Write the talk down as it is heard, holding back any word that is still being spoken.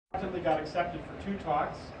Recently got accepted for 2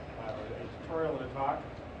 talks, a tutorial and a talk.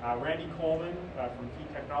 Randy Coulman from Key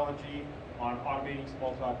Technology on automating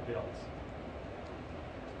Smalltalk builds.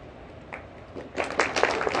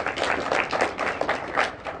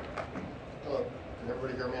 Hello, can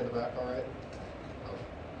everybody hear me in the back all right?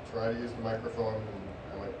 I'll try to use the microphone and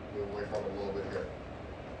I might move away from it a little bit here.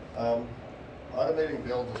 Automating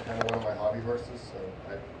builds is kind of one of my hobby horses, so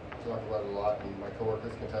I talk about it a lot, and my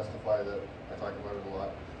coworkers can testify that I talk about it a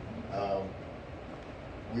lot.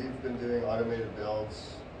 We've been doing automated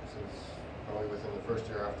builds since probably within the first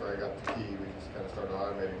year after I got to Key. We just kind of started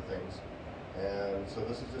automating things, and so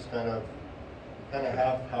this is just kind of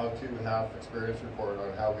half how-to, half experience report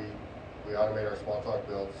on how we automate our Smalltalk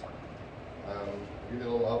builds. I'll give you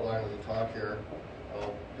a little outline of the talk here.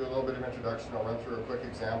 I'll do a little bit of introduction. I'll run through a quick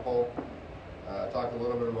example. Talk a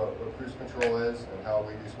little bit about what cruise control is and how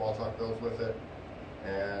we do Smalltalk builds with it,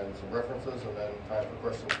 and some references, and then time for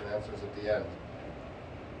questions and answers at the end.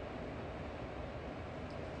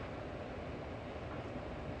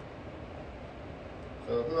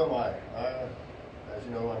 So who am I? As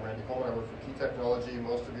you know, I'm Randy Coulman. I work for Key Technology.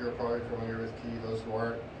 Most of you are probably familiar with Key. Those who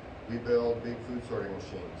aren't, we build big food sorting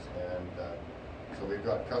machines, and so we've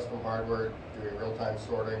got custom hardware doing real-time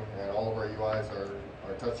sorting, and all of our UIs are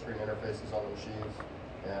touchscreen interfaces on the machines,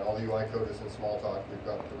 and all the UI code is in Smalltalk. We've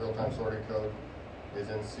got the real-time sorting code is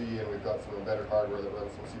in C, and we've got some embedded hardware that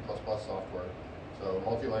runs some C++ software. So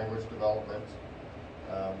multi-language development,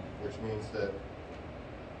 which means that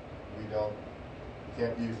we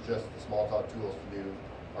can't use just the Smalltalk tools to do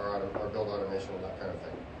our build automation and that kind of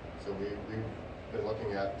thing. So we've been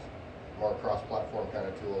looking at more cross-platform kind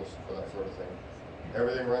of tools for that sort of thing.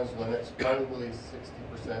 Everything runs Linux. Probably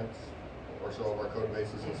 60% or so of our code base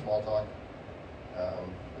is in Smalltalk.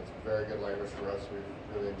 It's a very good language for us.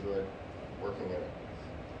 We've really enjoyed working in it.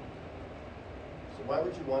 So why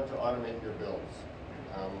would you want to automate your builds?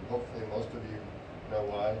 Hopefully most of you know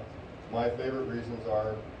why. My favorite reasons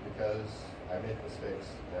are because I make mistakes.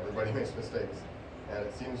 Everybody makes mistakes. And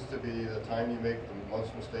it seems to be the time you make the most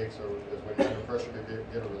mistakes is when you're under pressure to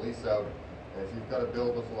get a release out. And if you've got a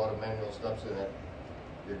build with a lot of manual steps in it,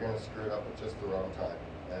 you're going to screw it up at just the wrong time.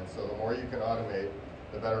 And so the more you can automate,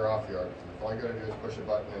 the better off you are. Because if all you got to do is push a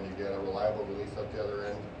button and you get a reliable release out the other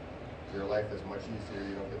end, your life is much easier.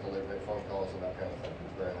 You don't get the late night phone calls and that kind of thing.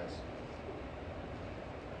 It's very nice.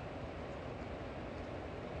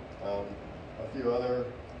 A few other.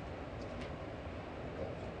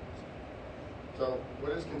 So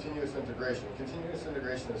what is continuous integration? Continuous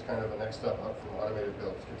integration is kind of a next step up from automated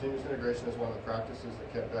builds. Continuous integration is one of the practices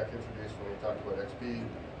that Kent Beck introduced when he talked about XP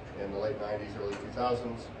in the late 90s, early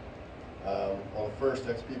 2000s. On the first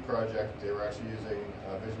XP project, they were actually using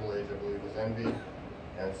Visual Age, I believe, with Envy.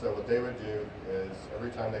 And so what they would do is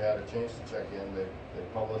every time they had a change to check in,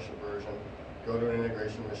 they'd publish a version, go to an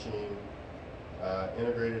integration machine,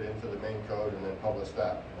 integrate it into the main code, and then publish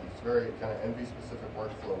that. And it's very kind of Envy-specific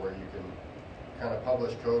workflow where you can kind of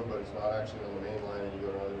publish code, but it's not actually on the main line, and you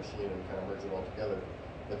go to another machine and kind of merge it all together.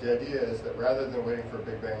 But the idea is that rather than waiting for a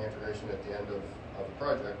big bang integration at the end of the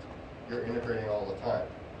project, you're integrating all the time.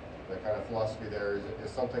 That kind of philosophy there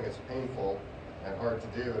is something that's painful and hard to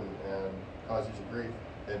do and causes you grief,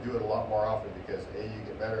 then do it a lot more often because A, you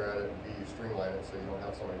get better at it, and B, you streamline it so you don't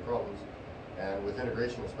have so many problems. And with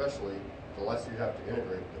integration especially, the less you have to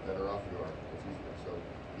integrate, the better off you are. It's easier. So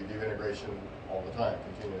you do integration all the time,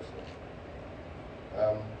 continuously.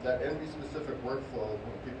 That Envy-specific workflow,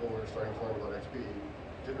 when people were starting to learn about XP,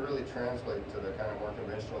 didn't really translate to the kind of more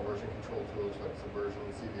conventional version control tools like Subversion,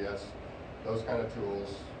 CVS, those kind of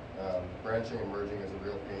tools. Branching and merging is a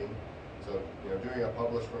real pain. So, doing a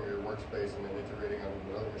publish from your workspace and then integrating on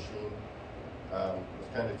another machine was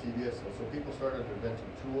kind of tedious. And so people started inventing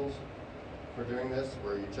tools for doing this,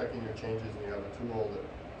 where you check in your changes and you have a tool that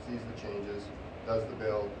sees the changes, does the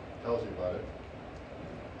build, tells you about it.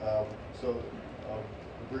 So I'll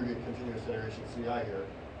abbreviate continuous integration CI here.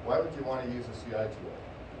 Why would you want to use a CI tool?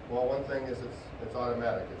 Well, one thing is it's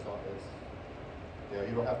automatic.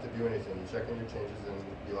 You don't have to do anything. You check in your changes and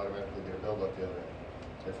you automatically get a build up the other end.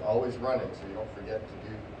 It's always running, so you don't forget to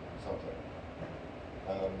do something.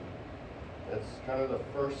 It's kind of the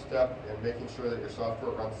first step in making sure that your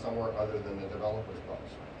software runs somewhere other than the developer's box.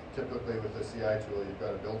 Typically with the CI tool, you've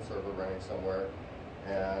got a build server running somewhere,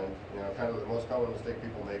 and kind of the most common mistake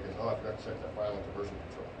people make is, I forgot to check that file into version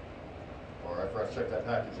control, or I forgot to check that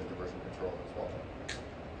package into version control in Smalltalk.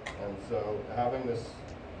 And so having this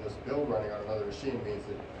build running on another machine means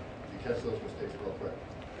that you catch those mistakes real quick.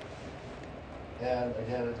 And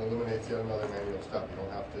again, it eliminates yet another manual step. You don't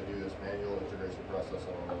have to do this manual integration process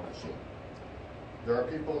on another machine. There are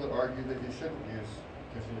people that argue that you shouldn't use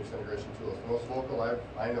continuous integration tools. The most vocal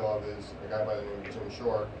I know of is a guy by the name of Jim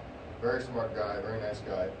Shore. Very smart guy, very nice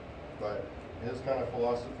guy, but his kind of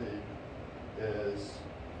philosophy is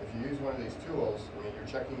if you use one of these tools, I mean, you're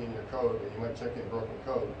checking in your code, and you might check in broken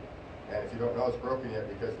code, and if you don't know it's broken yet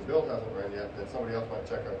because the build hasn't run yet, then somebody else might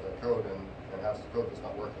check out that code and have some code that's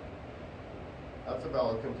not working. That's a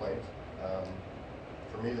valid complaint.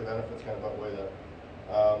 For me, the benefits kind of outweigh that.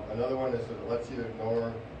 Another one is that it lets you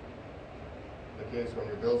ignore the case when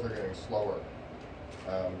your builds are getting slower.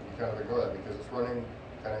 You kind of ignore that because it's running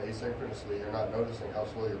kind of asynchronously. You're not noticing how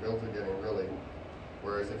slow your builds are getting really.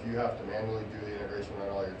 Whereas if you have to manually do the integration, run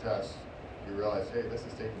all your tests, you realize, hey, this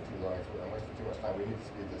is taking too long. I'm wasting too much time. We need to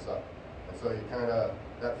speed this up. And so you kind of,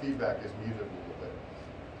 that feedback is muted a little bit.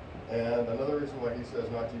 And another reason why he says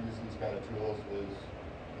not to use these kind of tools is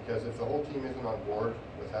because if the whole team isn't on board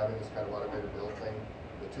with having this kind of automated build thing,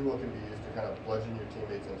 the tool can be used to kind of bludgeon your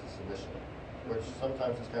teammates into submission, which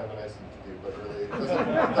sometimes is kind of a nice thing to do, but really it doesn't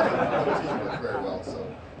team work very well, so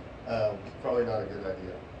probably not a good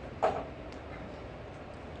idea.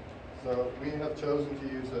 So we have chosen to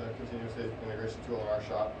use a continuous integration tool in our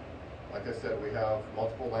shop. Like I said, we have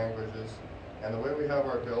multiple languages, and the way we have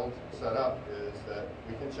our build set up is that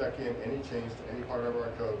we can check in any change to any part of our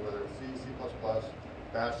code, whether it's C, C++,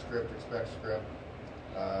 bash script, expect script,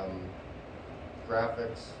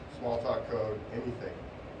 graphics, Smalltalk code, anything.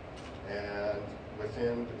 And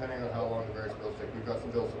within, depending on how long the various builds take, we've got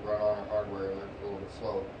some builds that run on our hardware and they're a little bit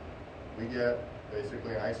slow. We get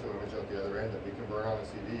basically an ISO image out the other end that we can burn on a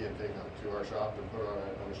CD and take up to our shop and put on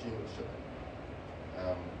a machine that's shipping.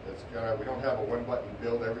 It's kind of, we don't have a one-button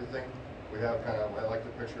build everything. We have kind of, I like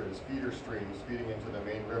to picture it as feeder streams feeding into the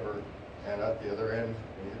main river, and at the other end,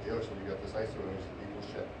 when you hit the ocean, you've got this ISO image that you can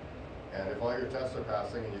ship. And if all your tests are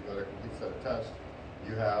passing and you've got a complete set of tests,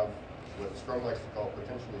 you have what Scrum likes to call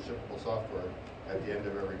potentially shippable software at the end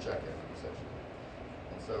of every check-in, essentially.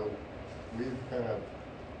 And so we've kind of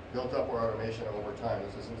built up our automation over time.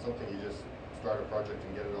 This isn't something you just start a project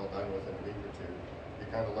and get it all done within a week or two. You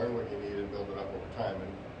kind of learn what you need and build it up over time.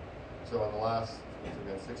 And so in the last, it's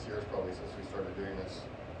been 6 years probably since we started doing this,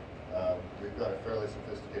 we've got a fairly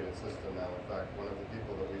sophisticated system now. In fact, one of the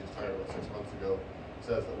people that we just hired about 6 months ago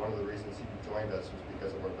says that one of the reasons he joined us was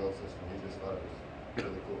because of our build system. He just thought it was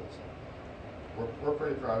really cool. So we're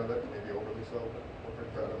pretty proud of it, maybe overly so, but we're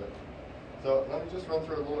pretty proud of it. So let me just run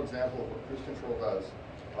through a little example of what cruise control does.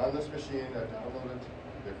 On this machine, I've downloaded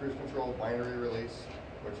the cruise control binary release,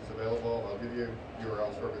 which is available. I'll give you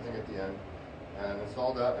URLs for everything at the end. And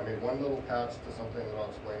installed that. I made one little patch to something that I'll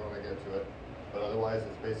explain when I get to it. But otherwise,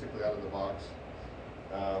 it's basically out of the box.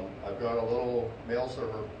 I've got a little mail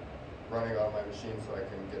server running on my machine so I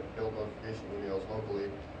can get build notification emails locally.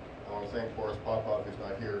 I want to thank Boris Popov, who's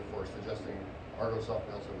not here, for suggesting Argo Soft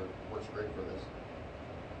Mail Server. Works great for this.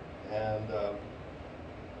 And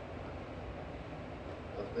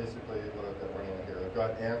that's basically what I've got running here. I've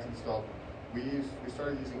got Ant installed. We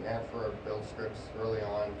started using Ant for our build scripts early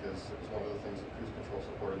on because it was one of the things that cruise control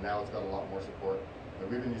supported. Now it's got a lot more support.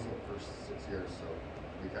 But we've been using it for 6 years, so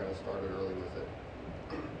we kind of started early with it.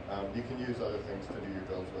 You can use other things to do your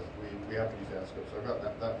builds with. We have to use Ant scripts, so I've got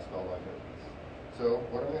that installed on here. So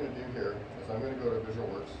what I'm going to do here is I'm going to go to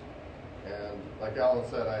VisualWorks, and like Alan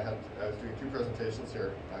said, I was doing 2 presentations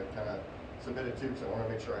here. I kind of submitted 2 because I want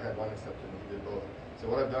to make sure I had one accepted, and he did both.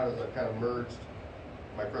 So what I've done is I've kind of merged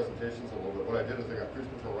my presentations a little bit. What I did is I got cruise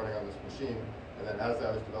control running on this machine, and then as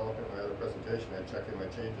I was developing my other presentation, I'd check in my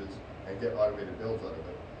changes and get automated builds out of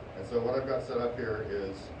it. And so what I've got set up here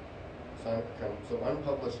is some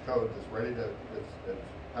unpublished code that's ready to, it's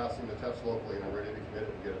passing the test locally, and I'm ready to commit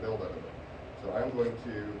it and get a build out of it. So I'm going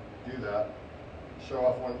to do that, show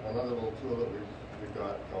off another little tool that we've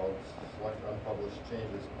got called Select Unpublished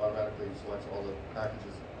Changes. Automatically selects all the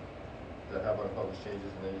packages that have unpublished changes,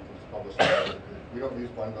 and then you can just publish them. We don't use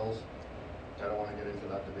bundles. I don't want to get into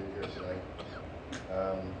that debate here today.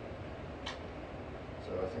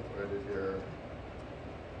 So I think what I did here,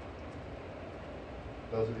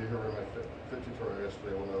 those of you who were in my fit tutorial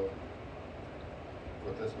yesterday will know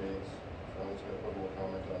what this means. So I'm just going to put a little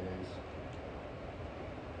comment on these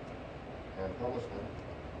and publish them.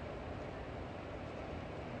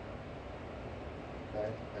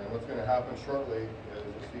 Okay, and what's going to happen shortly is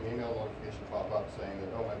you'll see an email notification pop up saying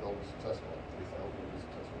that, oh, my build was successful. At least I hope it was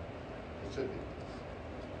successful. It should be.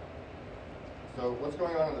 So what's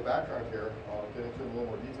going on in the background here, I'll get into a little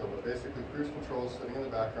more detail, but basically cruise control is sitting in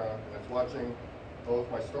the background and it's watching both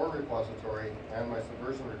my store repository and my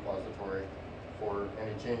Subversion repository for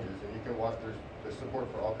any changes. And you can watch, there's support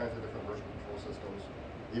for all kinds of different version control systems,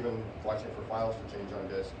 even watching for files to change on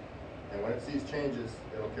disk. And when it sees changes,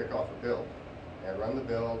 it'll kick off a build. and run the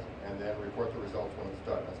build, and then report the results when it's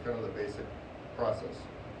done. That's kind of the basic process.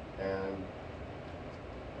 And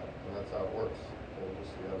that's how it works. So we'll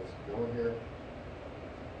just see how this is going here.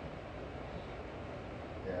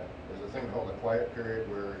 Yeah, there's a thing called a quiet period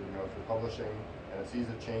where, you know, if you're publishing and it sees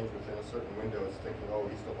a change within a certain window, it's thinking, oh,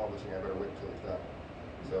 he's still publishing, I better wait until he's done.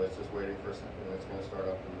 So it's just waiting for a second, and it's going to start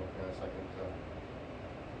up in a second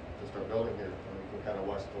to start building here. And we can kind of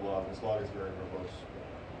watch the log. This log is very verbose.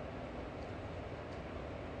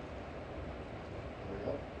 There we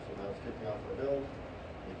go. So now it's kicking off our build.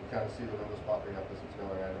 You can kind of see the windows popping up as it's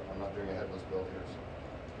going. I'm not doing a headless build here. So.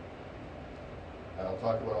 And I'll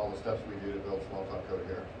talk about all the steps we do to build Smalltalk code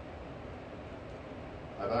here.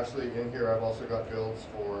 I've actually, in here, I've also got builds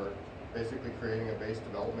for basically creating a base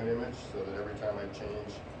development image so that every time I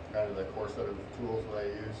change kind of the core set of tools that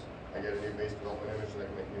I use, I get a new base development image and I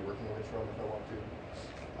can make a new working image from if I want to.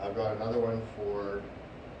 I've got another one for,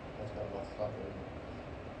 that's got lots of stuff in it.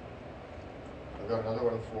 I've got another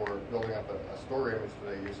one for building up a story image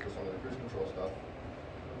that I use for some of the cruise control stuff.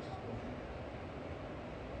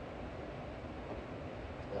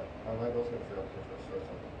 Yeah, my bill's going to fail before I start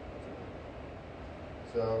something.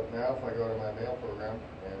 So now if I go to my mail program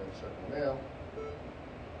and check my mail,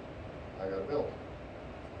 I got a bill.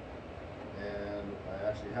 And I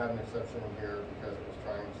actually had an exception in here because it was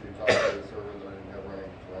trying to talk to the server that I didn't have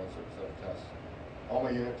running to run a certain set of tests. All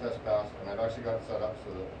my unit tests passed, and I've actually got it set up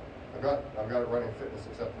so that I've got it running fitness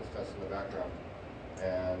acceptance tests in the background.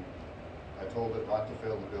 And I told it not to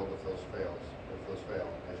fail the build if those fail.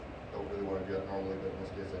 I don't really want to do that normally, but in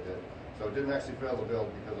this case I did. So it didn't actually fail the build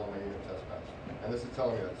because all my unit tests passed. And this is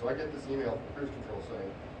telling me that. So I get this email from Cruise Control saying,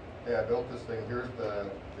 hey, I built this thing, here's the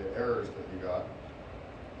errors that you got,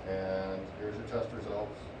 and here's your test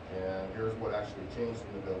results, and here's what actually changed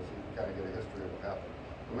in the build, so you can kind of get a history of what happened.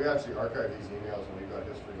 And we actually archive these emails, and we've got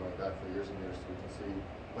history going back for years and years, so we can see,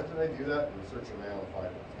 when did I do that? And we search your mail and find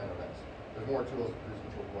it. It's kind of nice. There's more tools that Cruise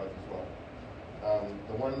Control provides as well.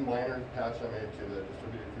 The one minor patch I made to the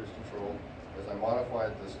distributed Cruise Control is I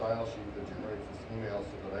modified the style sheet that generates this email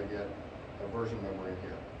so that I get a version number in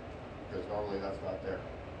here, because normally that's not there.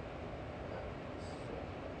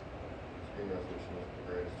 Screen resolution is the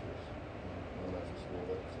greatest here. And that's just a little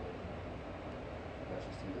bit, so you can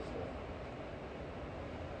actually see this stuff.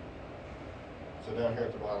 So down here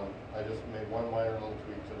at the bottom, I just made one minor little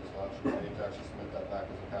tweak to the style sheet. I need to actually submit that back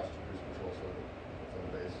as a patch to Cruise Control so that it's in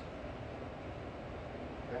the base.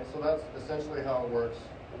 Okay, so that's essentially how it works.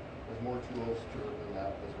 There's more tools to it than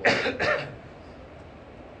that as well.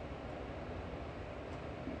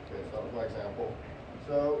 Okay, so that was my example.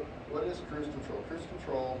 So what is Cruise Control? Cruise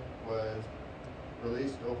Control was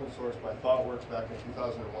released open source by ThoughtWorks back in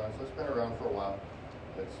 2001, so it's been around for a while.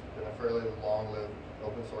 It's been a fairly long-lived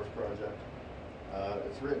open source project.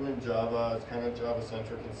 It's written in Java. It's kind of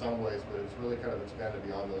Java-centric in some ways, but it's really kind of expanded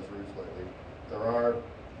beyond those roots lately. There are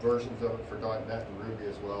versions of it for .NET and Ruby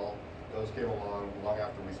as well. Those came along long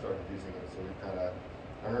after we started using it, so we kind of,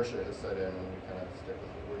 inertia has set in and we kind of stick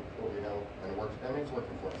with what we know, and it works. I mean, it's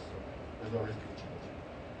working for us, so there's no reason to change.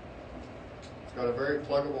 It's got a very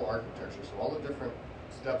pluggable architecture, so all the different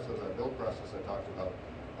steps of the build process I talked about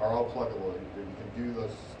are all pluggable. You can do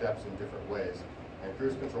those steps in different ways, and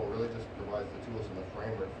Cruise Control really just provides the tools and the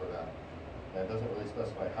framework for that, and it doesn't really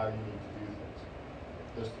specify how you need to do things.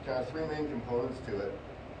 There's kind of three main components to it.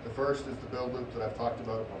 The first is the build loop that I've talked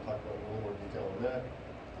about, and I'll talk about in a little more detail in a minute.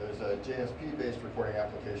 There's a JSP-based reporting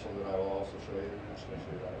application that I will also show you. Actually, I'll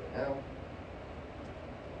show you that right now.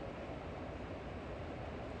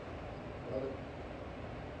 Got it.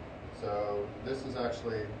 So this is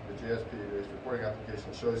actually the JSP-based reporting application.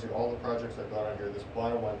 It shows you all the projects I've got on here. This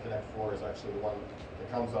bottom one, Connect 4, is actually the one that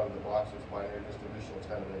comes out of the box. It's binary distribution. It's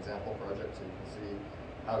kind of an example project, so you can see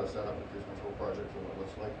how to set up a cruise control project and what it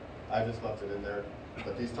looks like. I just left it in there.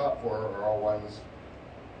 But these top four are all ones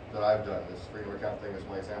that I've done. This freedom account thing is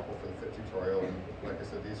my example for the fit tutorial. And like I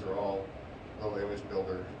said, these are all little image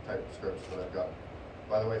builder type scripts that I've got.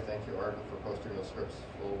 By the way, thank you, Art, for posting those scripts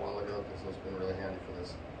a little while ago, because those have been really handy for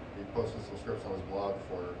this. He posted some scripts on his blog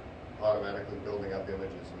for automatically building up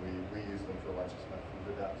images, and we use them for a bunch of stuff.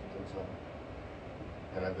 We've adapted them some.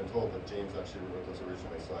 And I've been told that James actually wrote those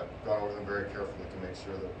originally, so I've gone over them very carefully to make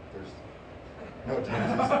sure that there's no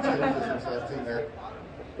James reflecting there.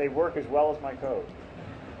 They work as well as my code.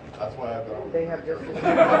 That's why I've gone over They them have very just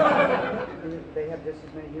carefully. they have just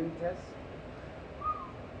as many unit tests?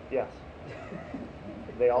 Yes.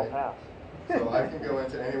 They all Okay. pass. So I can go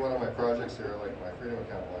into any one of my projects here, like my Freedom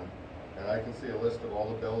Account one, and I can see a list of all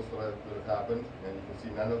the builds that have happened, and you can see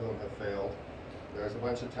none of them have failed. There's a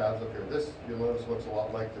bunch of tabs up here. This, you'll notice, looks a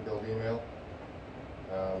lot like the build email.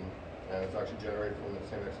 and it's actually generated from the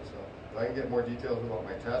same XSL. But I can get more details about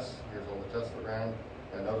my tests. Here's all the tests that ran.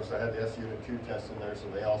 And notice I had the S-Unit 2 tests in there, so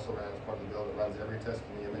they also ran as part of the build. It runs every test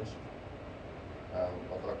in the image.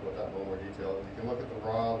 I'll talk about that in a little more detail. You can look at the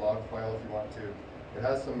raw log file if you want to. It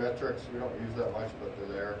has some metrics. We don't use that much, but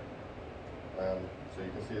they're there. So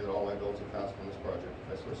you can see that all my builds have passed in this project.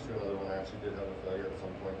 If I switch to another one, I actually did have a failure at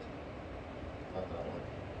some point. Not that one.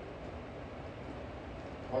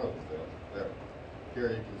 One of them failed. There.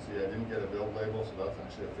 Here you can see I didn't get a build label, so that's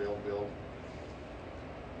actually a failed build.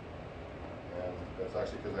 And that's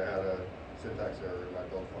actually because I had a syntax error in my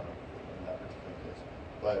build file in that particular case.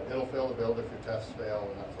 But it'll fail to build if your tests fail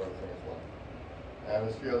and that sort of thing as well. And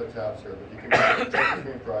there's a few other tabs here, but you can check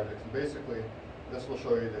between projects. And basically, this will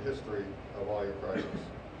show you the history of all your projects.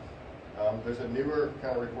 There's a newer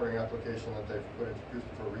kind of reporting application that they've put into Cruise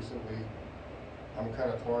Control recently. I'm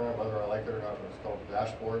kind of torn on whether I like it or not, but it's called the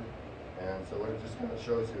dashboard. And so what it just kind of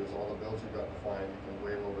shows you is all the builds you've got defined. You can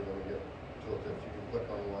wave over them and get tilted. You can click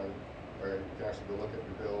on one, or you can actually go look at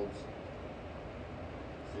your builds,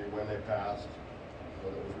 see when they passed,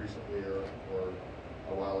 whether it was recently or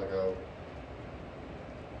a while ago.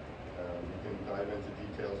 You can dive into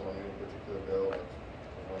details on any particular build,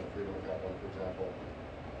 on the Freedom Account one, for example.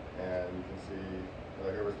 And you can see,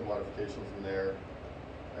 here was the modifications in there.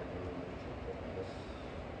 I can click on this.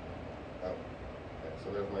 Oh, okay, so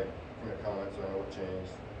there's my commit comment, so I know what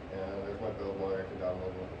changed. And there's my build log, I can download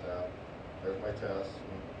and look at that. There's my test,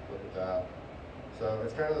 and look at that. So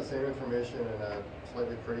it's kind of the same information in a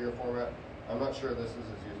slightly prettier format. I'm not sure this is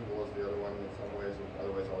as usable as the other one in some ways, and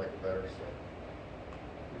other ways I like it better. So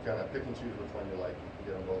you kind of pick and choose which one you like. You can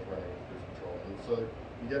get them both running with Cruise Control. And so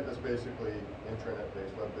you get this basically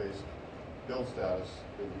intranet-based, web-based build status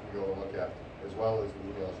that you can go and look at, as well as the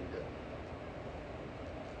emails you get.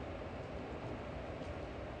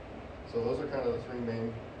 So those are kind of the three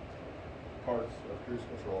main parts of Cruise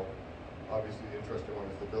Control. Obviously, the interesting one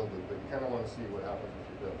is the build loop, but you kind of want to see what happens with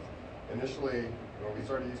your builds. Initially, when we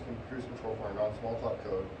started using Cruise Control for our non-Smalltalk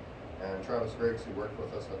code, and Travis Griggs, who worked with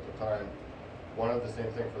us at the time, wanted the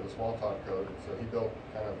same thing for the Smalltalk code, so he built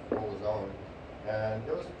kind of all his own. And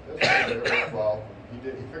it was pretty good. It worked well. He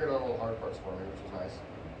figured out all the hard parts for me, which was nice,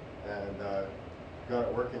 and got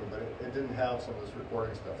it working. But it didn't have some of this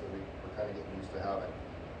recording stuff that we were kind of getting used to having.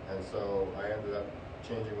 And so I ended up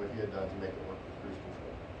changing what he had done to make it work with Cruise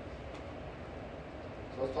Control.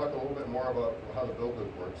 So let's talk a little bit more about how the build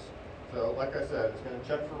loop works. So like I said, it's going to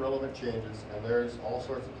check for relevant changes, and there's all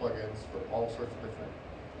sorts of plugins for all sorts of different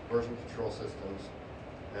version control systems.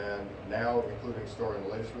 And now including Store. In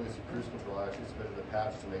the latest release of Cruise Control, I actually submitted a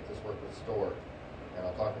patch to make this work with Store. And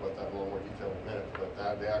I'll talk about that in a little more detail in a minute, but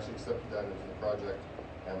they actually accepted that into the project.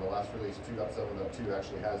 And the last release, 2.7.2,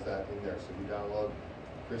 actually has that in there. So you download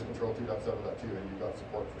Cruise Control 2.7.2 and you've got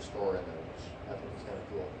support for Store in there, which I think is kind of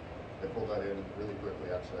cool. They pulled that in really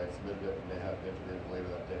quickly, actually. I submitted it and they had it integrated later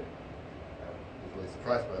that day. I was really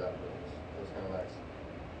surprised by that, but it was kind of nice.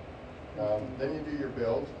 Then you do your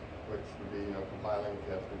build, which would be, compiling if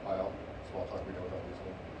you have to compile. Smalltalk we don't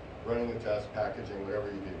obviously. Running the test, packaging, whatever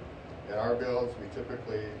you do. In our builds, we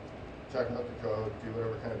typically check out the code, do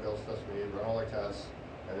whatever kind of build stuff we need, run all our tests,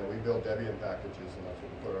 and then we build Debian packages, and that's what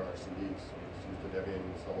we put on our CDs. So we just use the Debian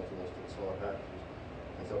install tools to install our packages.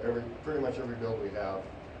 And so pretty much every build we have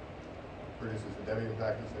produces the Debian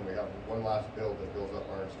package, and then we have one last build that builds up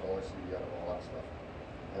our installer CD out of all that stuff.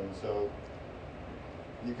 And so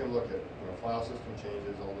you can look at file system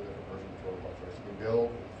changes, all the different version control software. You can build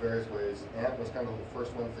various ways. ANT was kind of the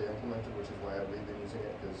first ones they implemented, which is why we've been using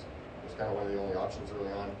it, because it was kind of one of the only options early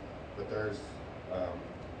on. But there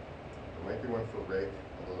might be one for Rake,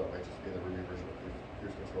 although that might just be the Ruby version of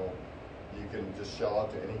Cruise Control. You can just shell out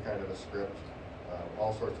to any kind of a script,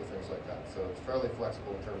 all sorts of things like that. So it's fairly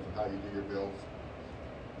flexible in terms of how you do your builds.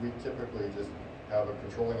 We typically just have a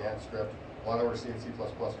controlling ANT script. A lot of our C and C++ code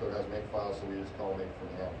has make files, so we just call make from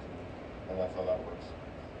ANT, and that's how that works.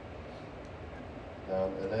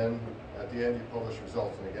 And then at the end you publish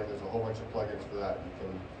results, and again there's a whole bunch of plugins for that. You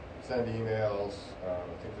can send emails. I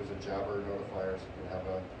think there's a Jabber notifier, so you can have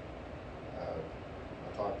a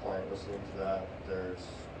talk client listening to that. There's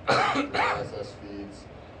RSS feeds.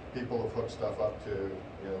 People have hooked stuff up to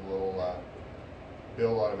little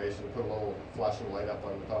build automation, put a little flashing light up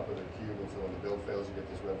on the top of the cube, and so when the build fails, you get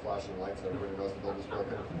this red flashing light, so everybody knows the build is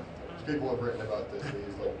broken. People have written about this. They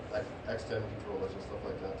use like X10 controllers and stuff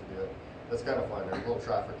like that to do it. That's kind of fun. There's a little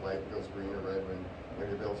traffic light that goes green or red when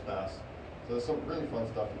your builds pass. So there's some really fun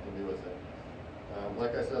stuff you can do with it.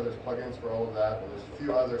 Like I said, there's plugins for all of that, and there's a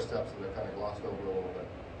few other steps that are kind of glossed over a little bit.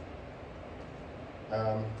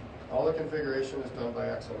 All the configuration is done by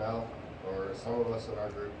XML. or some of us in our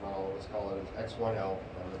group, not all of us, call it as X1L,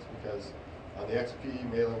 and it's because on the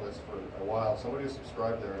XP mailing list for a while, somebody was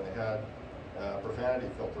subscribed there and they had a profanity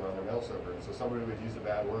filter on their mail server. And so somebody would use a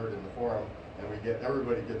bad word in the forum, and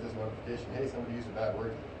everybody get this notification, hey, somebody used a bad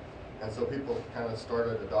word. And so people kind of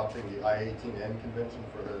started adopting the I-18N convention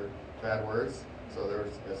for their bad words. So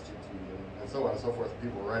there's SGT and so on and so forth,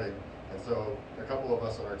 people writing. And so a couple of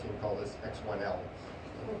us on our team call this X1L.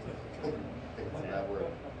 I think it's a bad word.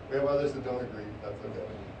 We have others that don't agree, that's okay.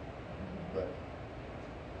 But,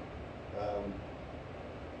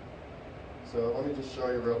 so let me just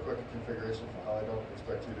show you real quick a configuration file. I don't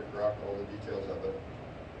expect you to grok all the details of it.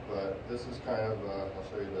 But this is kind of, I'll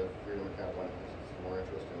show you the Freedom Account one, this is the more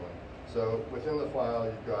interesting one. So within the file,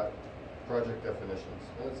 you've got project definitions.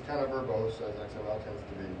 And it's kind of verbose, as XML tends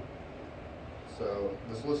to be. So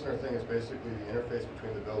this listener thing is basically the interface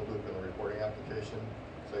between the build loop and the reporting application.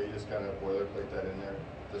 So you just kind of boilerplate that in there.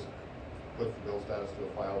 Just put the build status to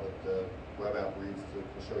a file that the web app reads to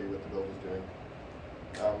show you what the build is doing.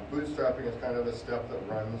 Bootstrapping is kind of a step that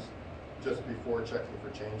runs just before checking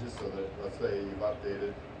for changes, so that let's say you've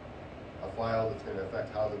updated a file that's going to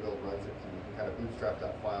affect how the build runs, you can kind of bootstrap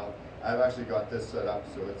that file. I've actually got this set up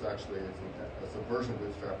so it's a subversion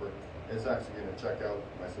bootstrapper. It's actually going to check out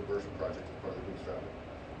my subversion project as part of the bootstrapping.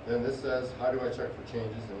 Then this says, how do I check for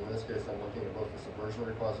changes? And in this case, I'm looking at both the subversion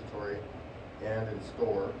repository and in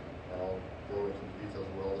store. And I'll go into the details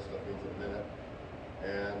of what all this stuff means in a minute.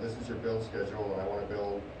 And this is your build schedule, and I want to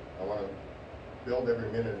build every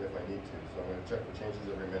minute if I need to. So I'm going to check for changes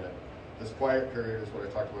every minute. This quiet period is what I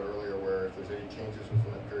talked about earlier, where if there's any changes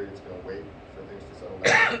within that period, it's going to wait for things to settle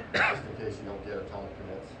down, just in case you don't get atomic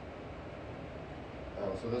commits.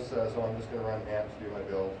 So this says, I'm just going to run ant to do my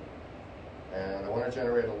build. And I want to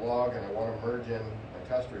generate a log, and I want to merge in my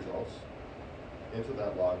test results into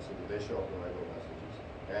that log so that they show up in my build messages.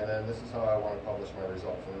 And then this is how I want to publish my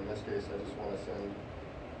results. And in this case, I just want to send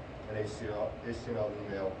an HTML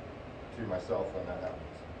email to myself when that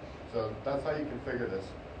happens. So that's how you configure this.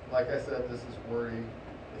 Like I said, this is wordy.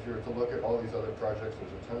 If you were to look at all these other projects,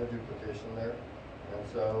 there's a ton of duplication there. And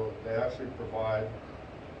so they actually provide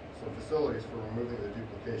some facilities for removing the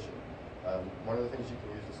duplication. One of the things you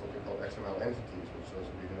can use is something called XML entities, which those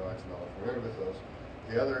of you who know XML are familiar with those.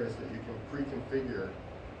 The other is that you can pre-configure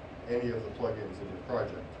any of the plugins in your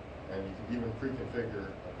project, and you can even pre-configure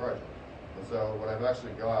a project. And so what I've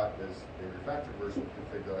actually got is a refactored version of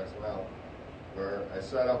config.xml, where I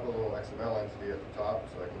set up a little XML entity at the top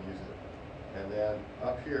so I can use it. And then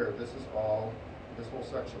up here, this whole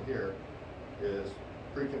section here is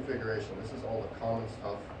pre-configuration. This is all the common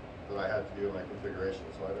stuff that I had to do in my configuration.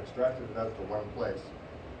 So I've extracted it out to one place.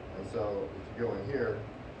 And so if you go in here,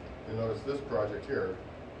 you'll notice this project here,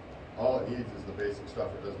 all it needs is the basic stuff.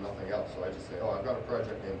 It does nothing else. So I just say, oh, I've got a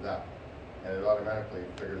project named that. And it automatically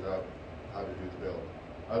figures out how to do the build.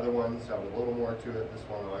 Other ones have a little more to it. This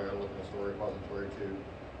one, I got to look in a store repository too.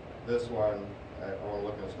 This one, I want to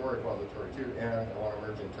look in a store repository too, and I want to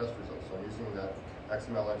merge in test results. So I'm using that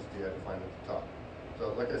XML entity I defined at the top.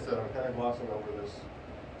 So like I said, I'm kind of glossing over this.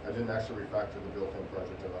 I didn't actually refactor the built-in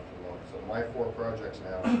project, I left it alone. So my 4 projects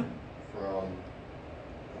now, from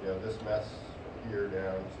this mess from here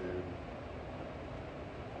down to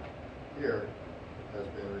here, has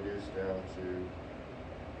been reduced down to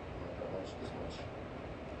not that much, this much.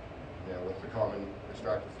 With the common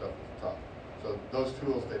extracted stuff at the top. So those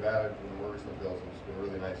tools they've added in the more recent builds, and it's been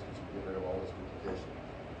really nice because you can get rid of all this duplication.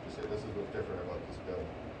 Just say this is what's different about this build.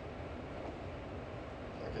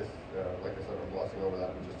 Like I said, I'm glossing over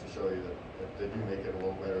that one just to show you that they do make it a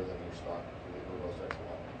little better than their stock verbose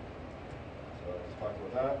XML. So I just talked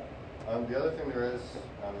about that. The other thing there is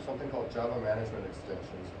something called Java Management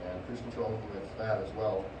Extensions, and Cruise Control implements that as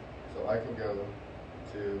well. So I can go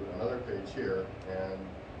to another page here, and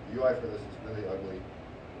the UI for this is really ugly,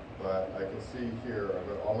 but I can see here I've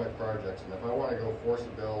got all my projects, and if I want to go force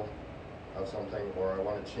a build of something, or I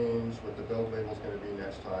want to change what the build label is going to be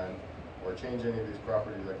next time, or change any of these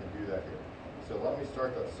properties, I can do that here. So let me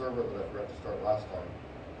start that server that I forgot to start last time.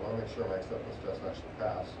 I want to make sure my acceptance test actually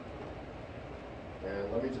passed.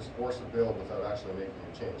 And let me just force a build without actually making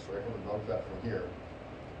a change. So I can invoke that from here.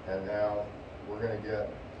 And now we're going to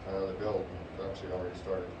get another build. It's actually already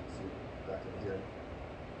started. You can see back in here.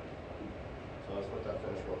 So let's let that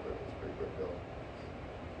finish real quick. It's a pretty quick build.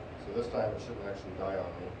 So this time it shouldn't actually die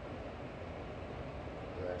on me.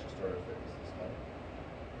 It actually started fitness this time.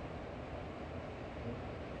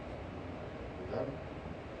 Done.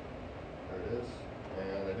 There it is.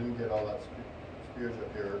 And I didn't get all that spewage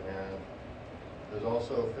up here, and There's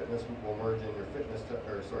also fitness will merge in your fitness,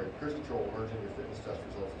 cruise control will merge in your fitness test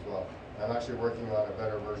results as well. And I'm actually working on a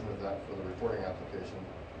better version of that for the reporting application,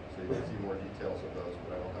 so you can see more details of those,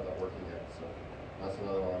 but I don't have that working yet. So that's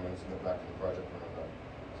another one I'm going to submit back to the project when I'm done.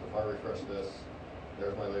 So if I refresh this,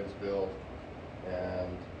 there's my latest build,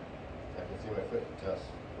 and I can see my fitness test.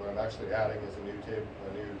 What I'm actually adding is a new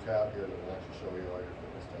tab here that will actually show you all your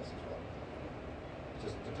fitness tests as well.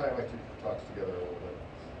 Just to tie my two talks together a little bit.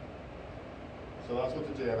 So that's what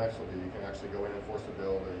the JMX will do. You can actually go in and force a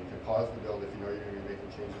build, or you can pause the build if you know you're going to be making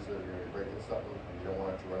changes or you're going to be breaking something and you don't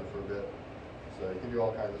want it to run for a bit. So you can do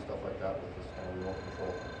all kinds of stuff like that with this kind of remote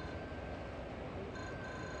control.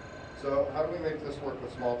 So how do we make this work with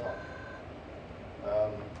Smalltalk?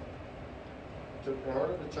 In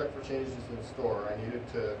order to check for changes in store, I needed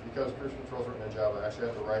to, because cruise control is written in Java, I actually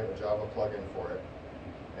had to write a Java plugin for it.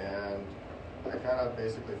 And I kind of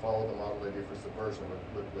basically follow the model they do for Subversion.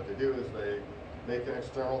 What they do is they make an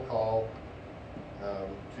external call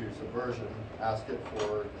to Subversion, ask it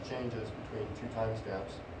for the changes between two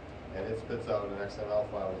timestamps, and it spits out an XML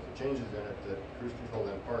file with the changes in it that cruise control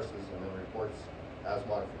then parses and then reports as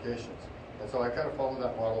modifications. And so I kind of follow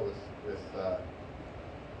that model with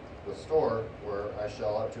store, where I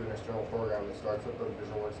shell out to an external program that starts up a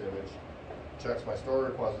VisualWorks image, checks my store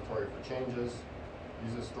repository for changes,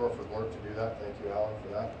 uses store for glorp to do that. Thank you, Alan,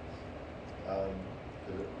 for that.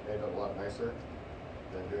 Because it made it a lot nicer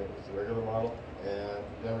than doing it with the regular model. And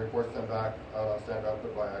then reports them back out on standard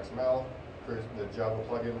output by XML. The Java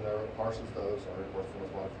plugin there parses those and reports them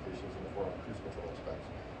as modifications in the form of cruise control specs.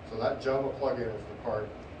 So that Java plugin is the part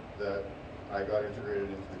that I got integrated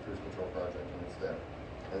into the cruise control project, and it's there.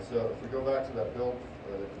 And so if we go back to that build,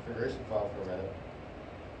 the configuration file for a minute,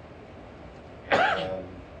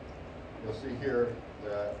 you'll see here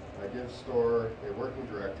that I give store a working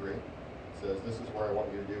directory. It says this is where I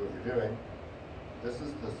want you to do what you're doing. This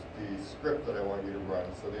is the script that I want you to run.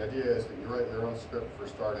 So the idea is that you write your own script for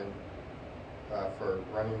starting, for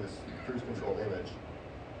running this cruise control image.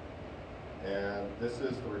 And this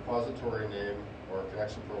is the repository name, or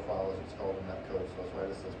connection profile as it's called in that code, so that's why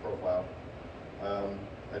this says profile.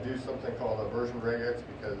 I do something called a version regex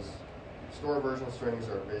because store version strings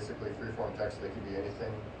are basically free-form text. They can be anything.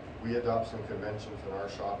 We adopt some conventions in our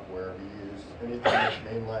shop where we use anything that's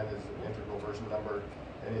mainline is an integral version number,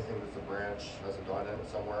 anything that's a branch has a dot in it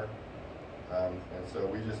somewhere. And so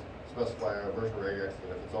we just specify a version regex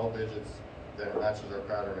that if it's all digits, then it matches our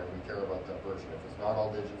pattern and we care about that version. If it's not all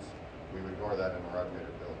digits, we would ignore that in our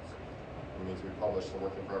automated builds. It means we publish the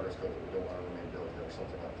work in progress code that we don't want on the main build here or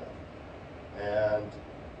something like that. And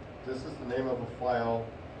this is the name of a file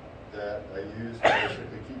that I use to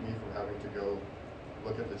basically keep me from having to go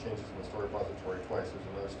look at the changes in the store repository twice. There's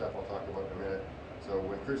another step I'll talk about in a minute. So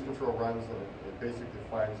when cruise control runs, and it basically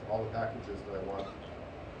finds all the packages that I want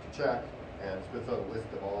to check and spits out a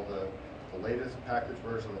list of all the latest package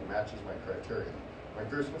version that matches my criteria. When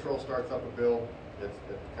cruise control starts up a build, it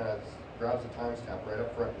kind of grabs a timestamp right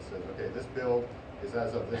up front and says, okay, this build is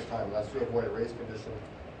as of this time. That's to avoid a race condition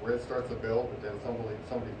where it starts the build, but then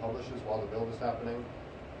somebody publishes while the build is happening,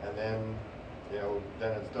 and then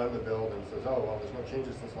then it's done the build and says, oh well, there's no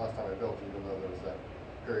changes since last time I built, even though there was that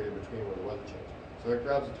period in between where there was a change. So it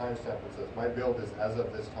grabs a timestamp and says, my build is as of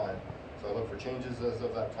this time. So I look for changes as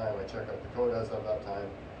of that time, I check out the code as of that time,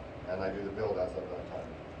 and I do the build as of that time.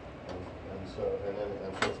 And so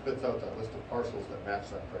it spits out that list of parcels that match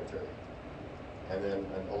that criteria. And then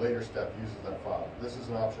a later step uses that file. This is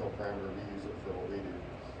an optional parameter, we use it for what we do.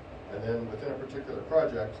 And then within a particular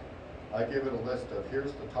project, I give it a list of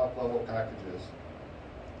here's the top level packages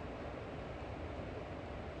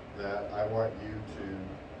that I want you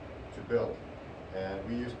to build. And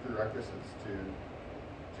we use prerequisites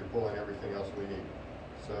to pull in everything else we need.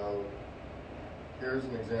 So here's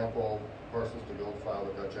an example parcels to build file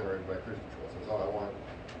that got generated by cruise control. It says, oh, I want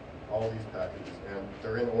all these packages. And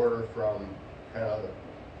they're in order from kind of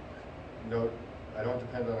note, I don't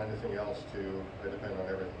depend on anything else I depend on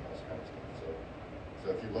everything else kind of stuff. So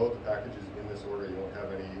if you load the packages in this order, you won't have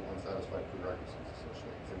any unsatisfied prerequisites,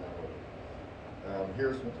 essentially. It's in that order.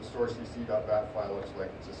 Here's what the storecc.bat file looks like.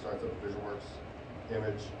 It just starts up a VisualWorks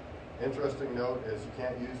image. Interesting note is you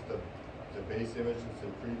can't use the base image that's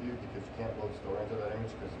in preview because you can't load store into that image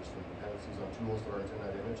because there's some dependencies on tools that aren't in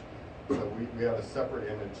that image. So we have a separate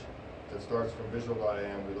image that starts from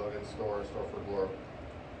visual.am. We load in store for glorp,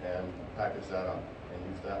 and package that up and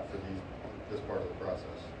use that for this part of the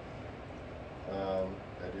process.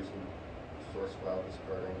 I do some source file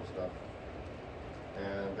discarding and stuff.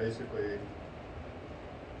 And basically,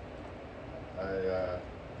 I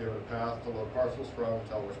give it a path to load parcels from,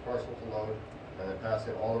 tell which parcel to load, and then pass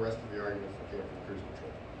in all the rest of the arguments that came from cruise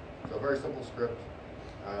control. So a very simple script.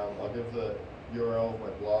 I'll give the URL of my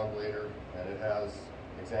blog later, and it has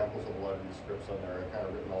examples of a lot of these scripts on there. I've kind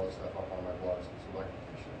of written all this stuff up on my blog, so select.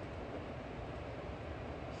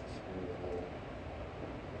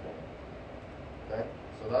 Okay,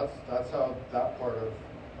 so that's how that part of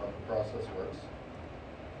the process works.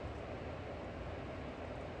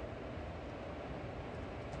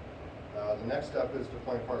 The next step is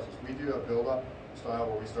deploying parcels. We do a build-up style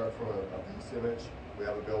where we start from a base image. We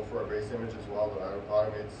have a build for our base image as well that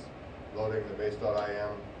automates loading the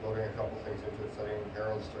base.im, loading a couple things into it, setting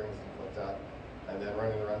herald strings, stuff like that, and then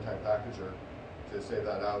running the runtime packager to save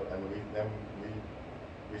that out. And we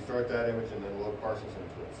start that image and then load parcels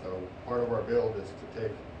into it. So part of our build is to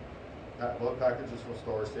take load packages from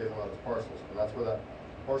stores, save them out as parcels, and that's where that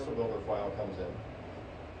parcel builder file comes in.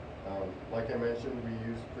 Like I mentioned, we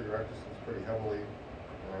use prerequisites pretty heavily,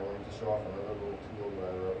 and I wanted to show off another little tool that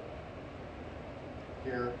I wrote.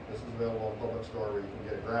 Here, this is available in public store where you can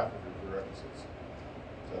get a graph of your prerequisites.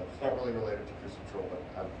 So it's not really related to cruise control, but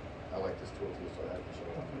I like this tool too, so I have to show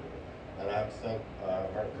it off. And I have to thank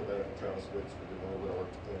Martin Coulman and Travis Woods for doing a little bit of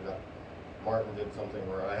work to clean it up. Martin did something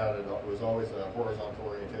where I had it was always a horizontal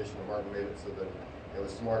orientation, and Martin made it so that it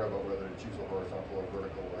was smart about whether to choose a horizontal or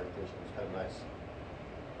vertical orientation. It was kind of nice.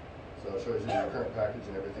 So it shows you your current package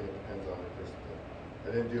and everything. It depends on the person. I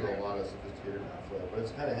didn't do a lot of sophisticated math with it, but it's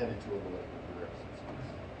a kind of handy tool to look at the prerequisites.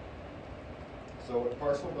 So what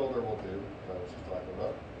Parcel Builder will do, that I was just talking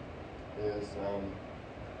about, is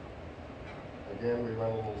again, we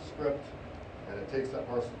run a little script, and it takes that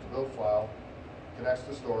parcel to build file, connects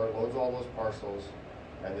to store, loads all those parcels,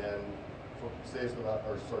 and then saves them out,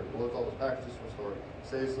 loads all those packages from store,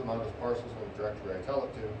 saves them out as parcels in the directory I tell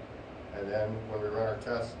it to, and then when we run our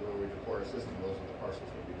tests, when we deploy our system, those are the parcels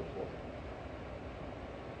that we deploy.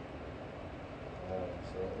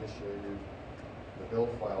 So let me show you the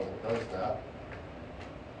build file that does that.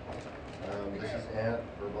 This is ANT,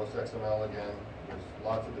 verbose XML again. There's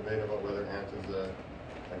lots of debate about whether ANT is a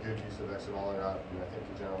good use of XML or not, and I think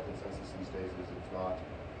the general consensus these days is it's not.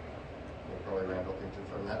 Probably Randall can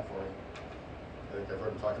confirm that for me. I think I've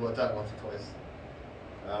heard him talk about that once or twice.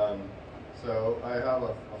 So I have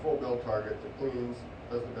a full build target that cleans,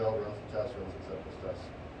 does the build, runs the test, runs acceptance tests,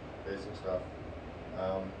 basic stuff.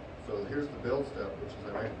 So here's the build step, which is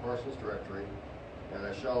I make a parcels directory, and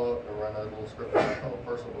I shell out and run a little script called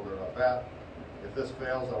parcelbuilder.bat. If this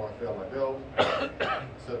fails, I want to fail my build,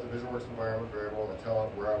 set the VisualWorks environment variable, and tell it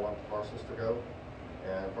where I want the parcels to go,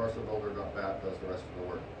 and parcelbuilder.bat does the rest of the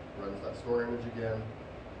work. Runs that store image again,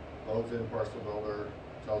 loads in parcel builder,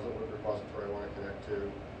 tells it what repository I want to connect to,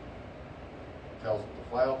 tells it the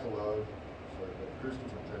file to load, so the cruise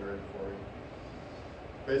control generated for me.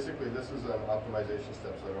 Basically, this is an optimization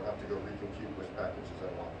step, so I don't have to go recompute which packages I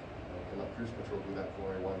want. I can let cruise control do that for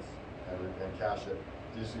me once and cache it.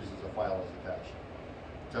 Just uses a file as a cache.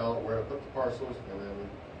 Tell it where to put the parcels, and then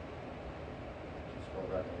scroll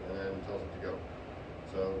back, and then tells it to go.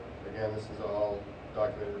 So again, this is all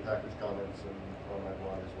documented in package comments and on my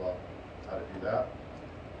blog as well, how to do that.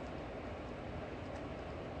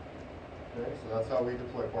 Okay, so that's how we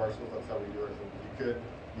deploy parcels. That's how we do our things.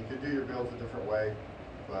 You could do your builds a different way,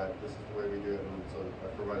 but this is the way we do it, and so I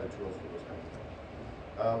provided tools for those kinds of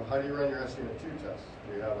things. How do you run your SUnit 2 tests?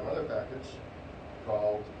 We have another package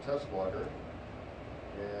called Test Logger,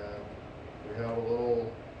 and we have a little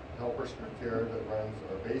helper script here that runs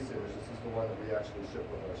our base image. This is the one that we actually ship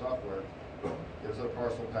with our software. Gives it a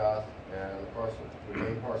parcel path and the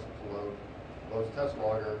main parcel to load. Loads Test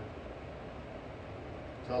Logger,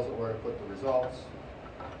 tells it where to put the results,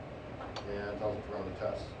 and tells it to run the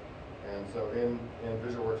tests. And so in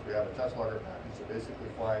VisualWorks, we have a Test Logger package that basically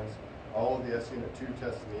finds all of the SUnit 2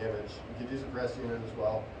 tests in the image. You could use it for SUnit as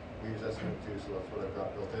well. We use SUnit 2, so that's what I've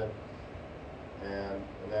got built in. And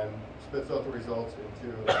then spits out the results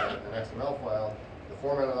into an XML file. The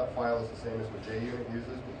format of that file is the same as what JUnit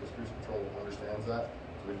uses, because cruise control understands that.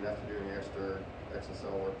 So we didn't have to do any extra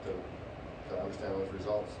XSL work to understand those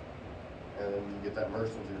results. And then you get that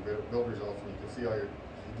merged into your build results, and you can see all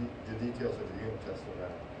the details of your unit tests that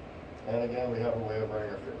ran. And again, we have a way of running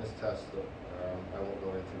our fitness tests that I won't go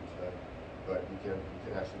into today, but you can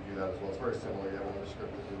actually do that as well. It's very similar. You have another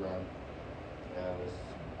script that you run, and this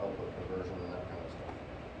output conversion and that kind of stuff.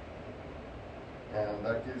 And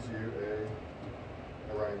that gives you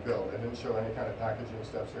a running build. I didn't show any kind of packaging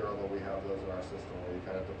steps here, although we have those in our system where you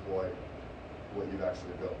kind of deploy what you've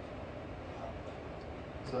actually built.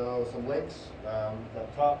 So some links. The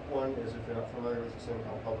top one is, if you're not familiar with the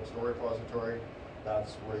Cincom public store repository,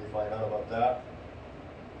 that's where you find out about that.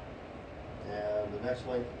 The next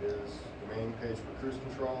link is the main page for cruise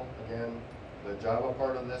control. Again, the Java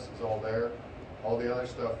part of this is all there. All the other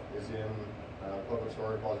stuff is in public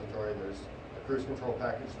store repository. There's a cruise control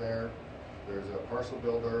package there. There's a parcel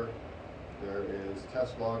builder. There is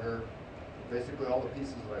test logger. Basically all the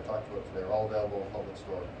pieces that I talked about today are all available in public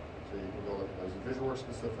store. So you can go look at those. Visual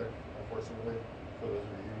specific, unfortunately, for those of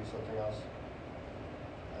you who use something else.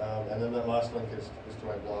 And then that last link is to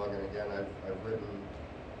my blog. And again, I've written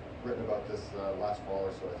about this last fall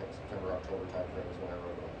or so. I think September, October timeframe is when I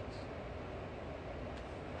wrote about this.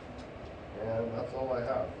 And that's all I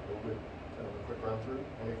have. A little bit, kind of a quick run through.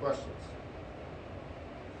 Any questions?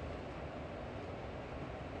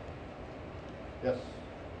 Yes.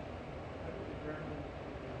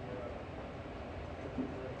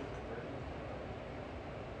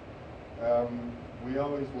 We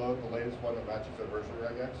always load the latest one that matches our version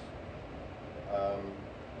regex.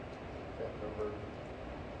 Can't remember.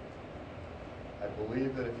 I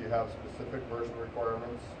believe that if you have specific version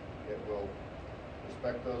requirements, it will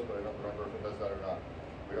respect those, but I don't remember if it does that or not.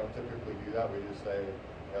 We don't typically do that. We just say,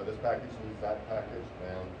 you know, this package needs that package,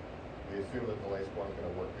 and we assume that the latest one's going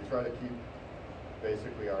to work. We try to keep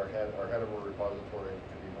basically our head of our repository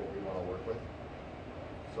to be what we want to work with,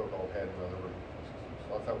 so-called head in other words.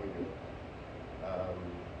 So that's how we do it.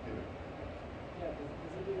 Peter. Yeah, does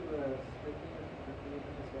it do stripping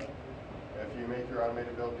as well? If you make your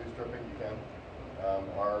automated build do stripping, you can.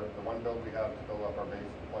 The one build we have to build up our base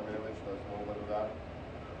deployment image does a little bit of that,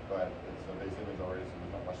 but it's a base image already, so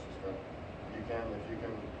there's not much to strip. You can, if you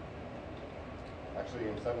can, actually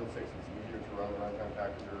in 7.6 it's easier to run the runtime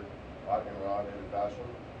packager in an automated fashion,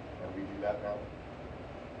 and we do that now.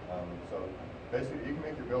 So basically, you can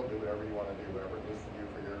make your build do whatever you want to do, whatever it needs to do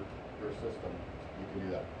for your system. You can do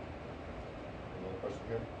that. Any other question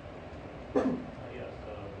here? Yes.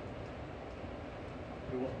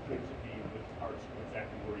 It wasn't clear to me which parts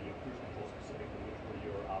exactly were your cruise control specifically, which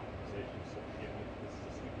were your optimizations. So forgive me, this is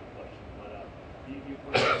a stupid question, but you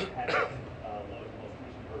had load the most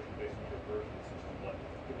recent version based on your version system, but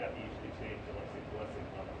could that be easily changed to, let's say, blessing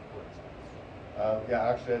level, for instance?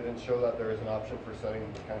 Yeah, actually I didn't show that there is an option for setting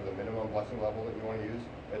kind of the minimum blessing level that you want to use.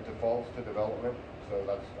 It defaults to development, so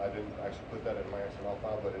I didn't actually put that in my XML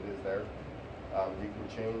file, but it is there. You can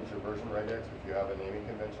change your version regex if you have a naming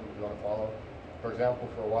convention that you want to follow. For example,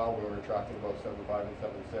 for a while we were tracking both 7.5 and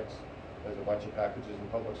 7.6. There's a bunch of packages in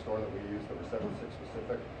public store that we used that were 7.6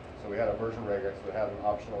 specific. So we had a version regex that had an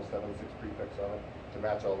optional 7.6 prefix on it to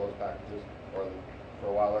match all those packages. Or for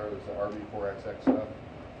a while there was the RB4XX stuff.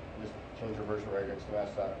 Just change your version regex to match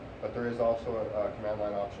that. But there is also a command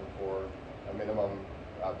line option for a minimum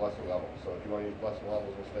blessing level. So if you want to use blessing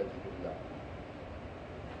levels instead, you can do that.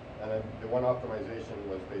 And then the one optimization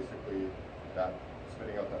was basically that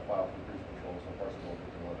spitting out that file from cruise control, so parcel builder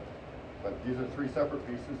can load it. But these are three separate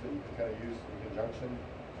pieces that you can kind of use in conjunction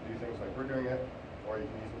to do things like we're doing it, or you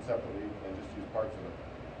can use them separately and just use parts of it.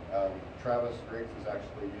 Travis Griggs is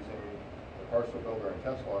actually using the parcel builder and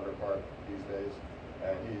test logger part these days,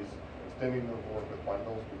 and he's extending them to work with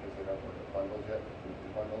bundles because they don't work with bundles yet,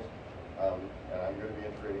 with bundles. And I'm going to be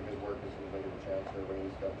integrating his work as soon as I get a chance here when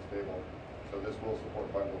he's got it stable. So this will support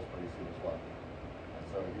bundles pretty soon as well. And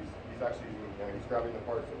so he's actually using, he's grabbing the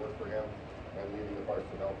parts that work for him and leaving the parts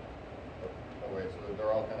that don't. Away, so that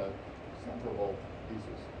they're all kind of separable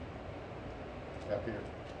pieces. Yeah, Peter.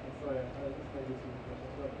 I'm sorry, this might be some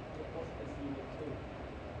questions, but what's SUnit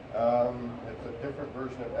 2? It's a different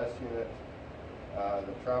version of SUnit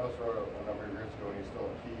that Travis wrote a number of years ago, and he's still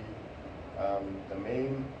a key. The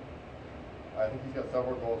main, I think he's got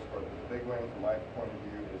several goals for it, but the big one from my point of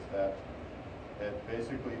view is that it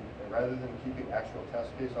basically, rather than keeping actual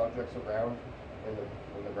test case objects around in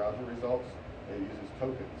the browser results, it uses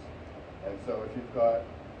tokens. And so if you've got,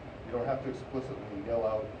 you don't have to explicitly nil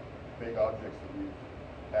out big objects that you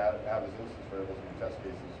have as instance variables in your test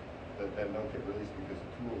cases that then don't get released because the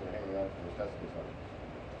tools are hanging on to those test case objects.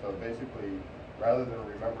 So basically, rather than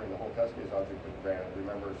remembering the whole test case object that ran, it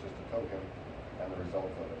remembers just a token and the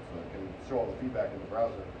results of it. So it can show all the feedback in the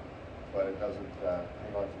browser, but it doesn't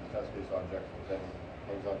hang on to the test case objects that then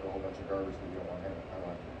hangs on to a whole bunch of garbage that you don't want to hang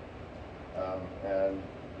on to. And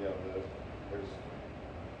you know, there's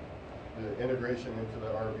the integration into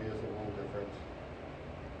the RB is a little different.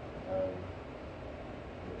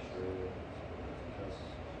 Make sure test.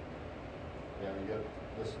 Yeah, we get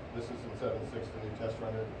this. This is in 7.6, the new test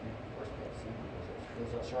runner that you of course can't see because the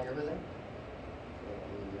screen's not showing everything. So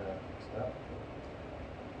let me fix that.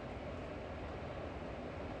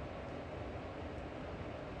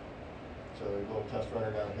 So the little test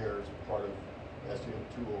runner down here is part of SUnit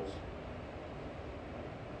tools.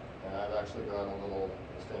 And I've actually got a little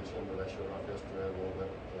extension that I showed off yesterday a little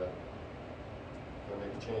bit that when I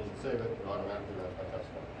make a change and save it, it automatically runs my test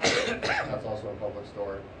one. That's also in public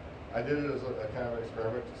store. I did it as a kind of an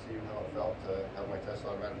experiment to see how it felt to have my tests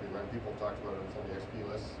automatically run. People talked about it on some of the XP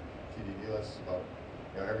lists, TDD lists, about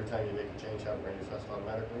every time you make a change, have it run your test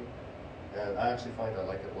automatically. And I actually find I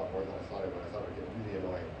like it a lot more than I thought I would. I thought it would get really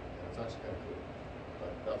annoying, and it's actually kind of cool.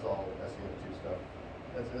 But that's all SUnit 2 stuff.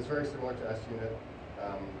 It's very similar to SUnit.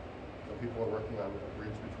 So people are working on a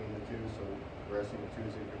bridge between the two, so where SUnit 2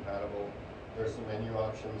 is incompatible. There's some menu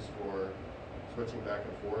options for switching back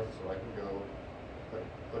and forth, so I can go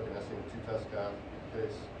click an SUnit 2 test tab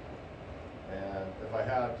case. And if I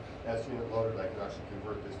had SUnit loaded, I could actually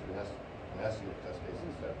convert this to an SUnit test case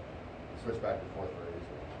instead. Switch back and forth very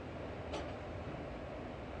easily.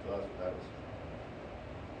 So that's what that is.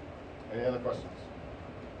 Any other questions?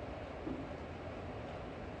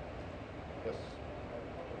 Yes.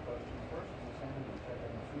 First, the sanity check.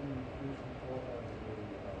 I'm assuming cruise control has a clear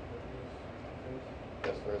case.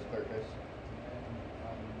 Yes, there is clear case. And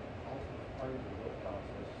also as part of the work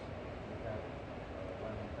process, you have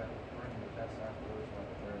running the tests afterwards, like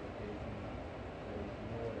a verification. There's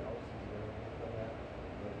no one else is available for that,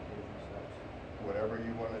 verification steps. Whatever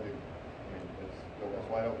you want to do. I mean, it's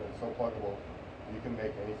wide open, it's so pluggable. You can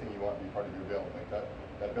make anything you want be part of your build. Like that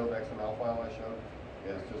build XML file I showed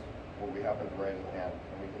is just what we happen to write in hand.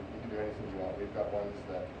 And you can do anything you want. We've got ones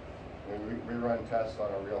that we run tests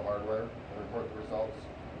on our real hardware and report the results.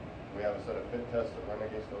 We have a set of fit tests that run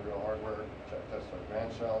against the real hardware, check tests on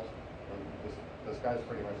command shells, and the sky's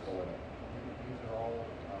pretty much the limit. These are all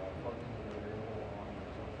plugins that are available on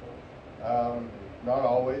the social? Not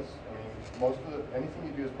always. I mean, anything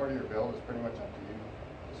you do as part of your build is pretty much up to you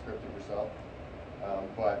to script it yourself.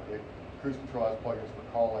 But cruise control has plugins for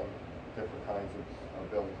calling different kinds of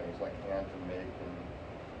build things like ant and make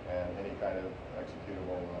and any kind of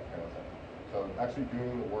executable and that kind of thing. So actually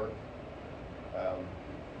doing the work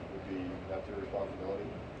that's your responsibility.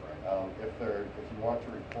 If you want to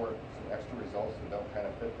report some extra results that don't kind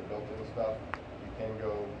of fit the built-in stuff, you can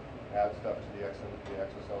go add stuff to the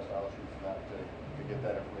XSL style sheets and that to get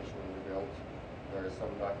that information in your builds. There is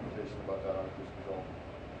some documentation about that on cruise control.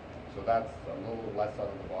 So that's a little less out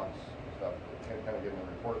of the box stuff. Can kind of get the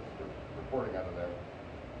reporting out of there.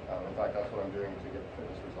 In fact, that's what I'm doing to get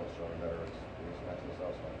fitness results showing better is doing some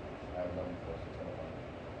XSL stuff. I haven't done before, so it's kind of fun.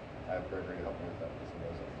 I have Gregory to help me with that because he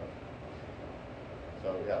knows that stuff. So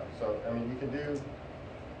yeah, so I mean, you can do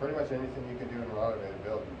pretty much anything you can do in an automated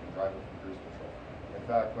build. You can drive it from cruise control. In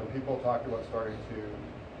fact, when people talk about starting to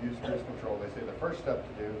use cruise control, they say the first step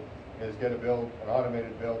to do is get an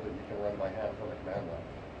automated build that you can run by hand from a command line.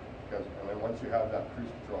 And then once you have that,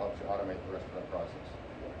 cruise control helps you automate the rest of that process.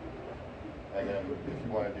 And then if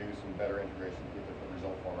you want to do some better integration with different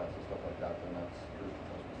result formats and stuff like that, then that's cruise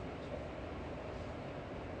control specific stuff.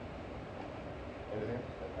 Anything?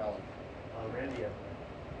 Alan? Randy,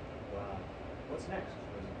 what's next?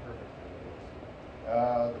 Was it perfect?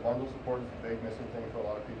 The bundle support is the big missing thing for a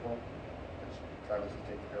lot of people, which Travis is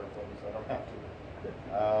taking care of for me, so I don't have to.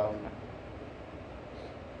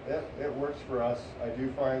 It works for us. I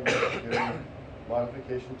do find that doing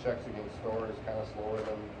modification checks against store is kind of slower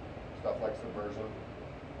than stuff like Subversion.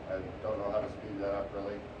 I don't know how to speed that up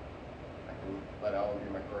really. I can let Alan be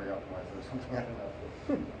my query optimizer or something. I don't know.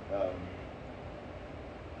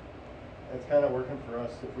 It's kind of working for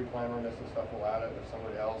us. If we plan on missing stuff, we'll add it. If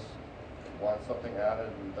somebody else wants something added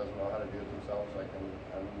and doesn't know how to do it themselves,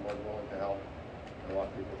 I'm more than willing to help and walk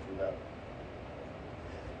people through that.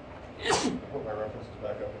 I'll put my references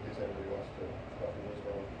back up in case anybody wants to copy those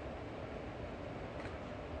down.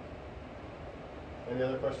 Any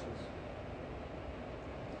other questions?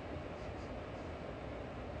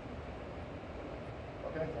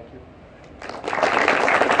 Okay, thank you.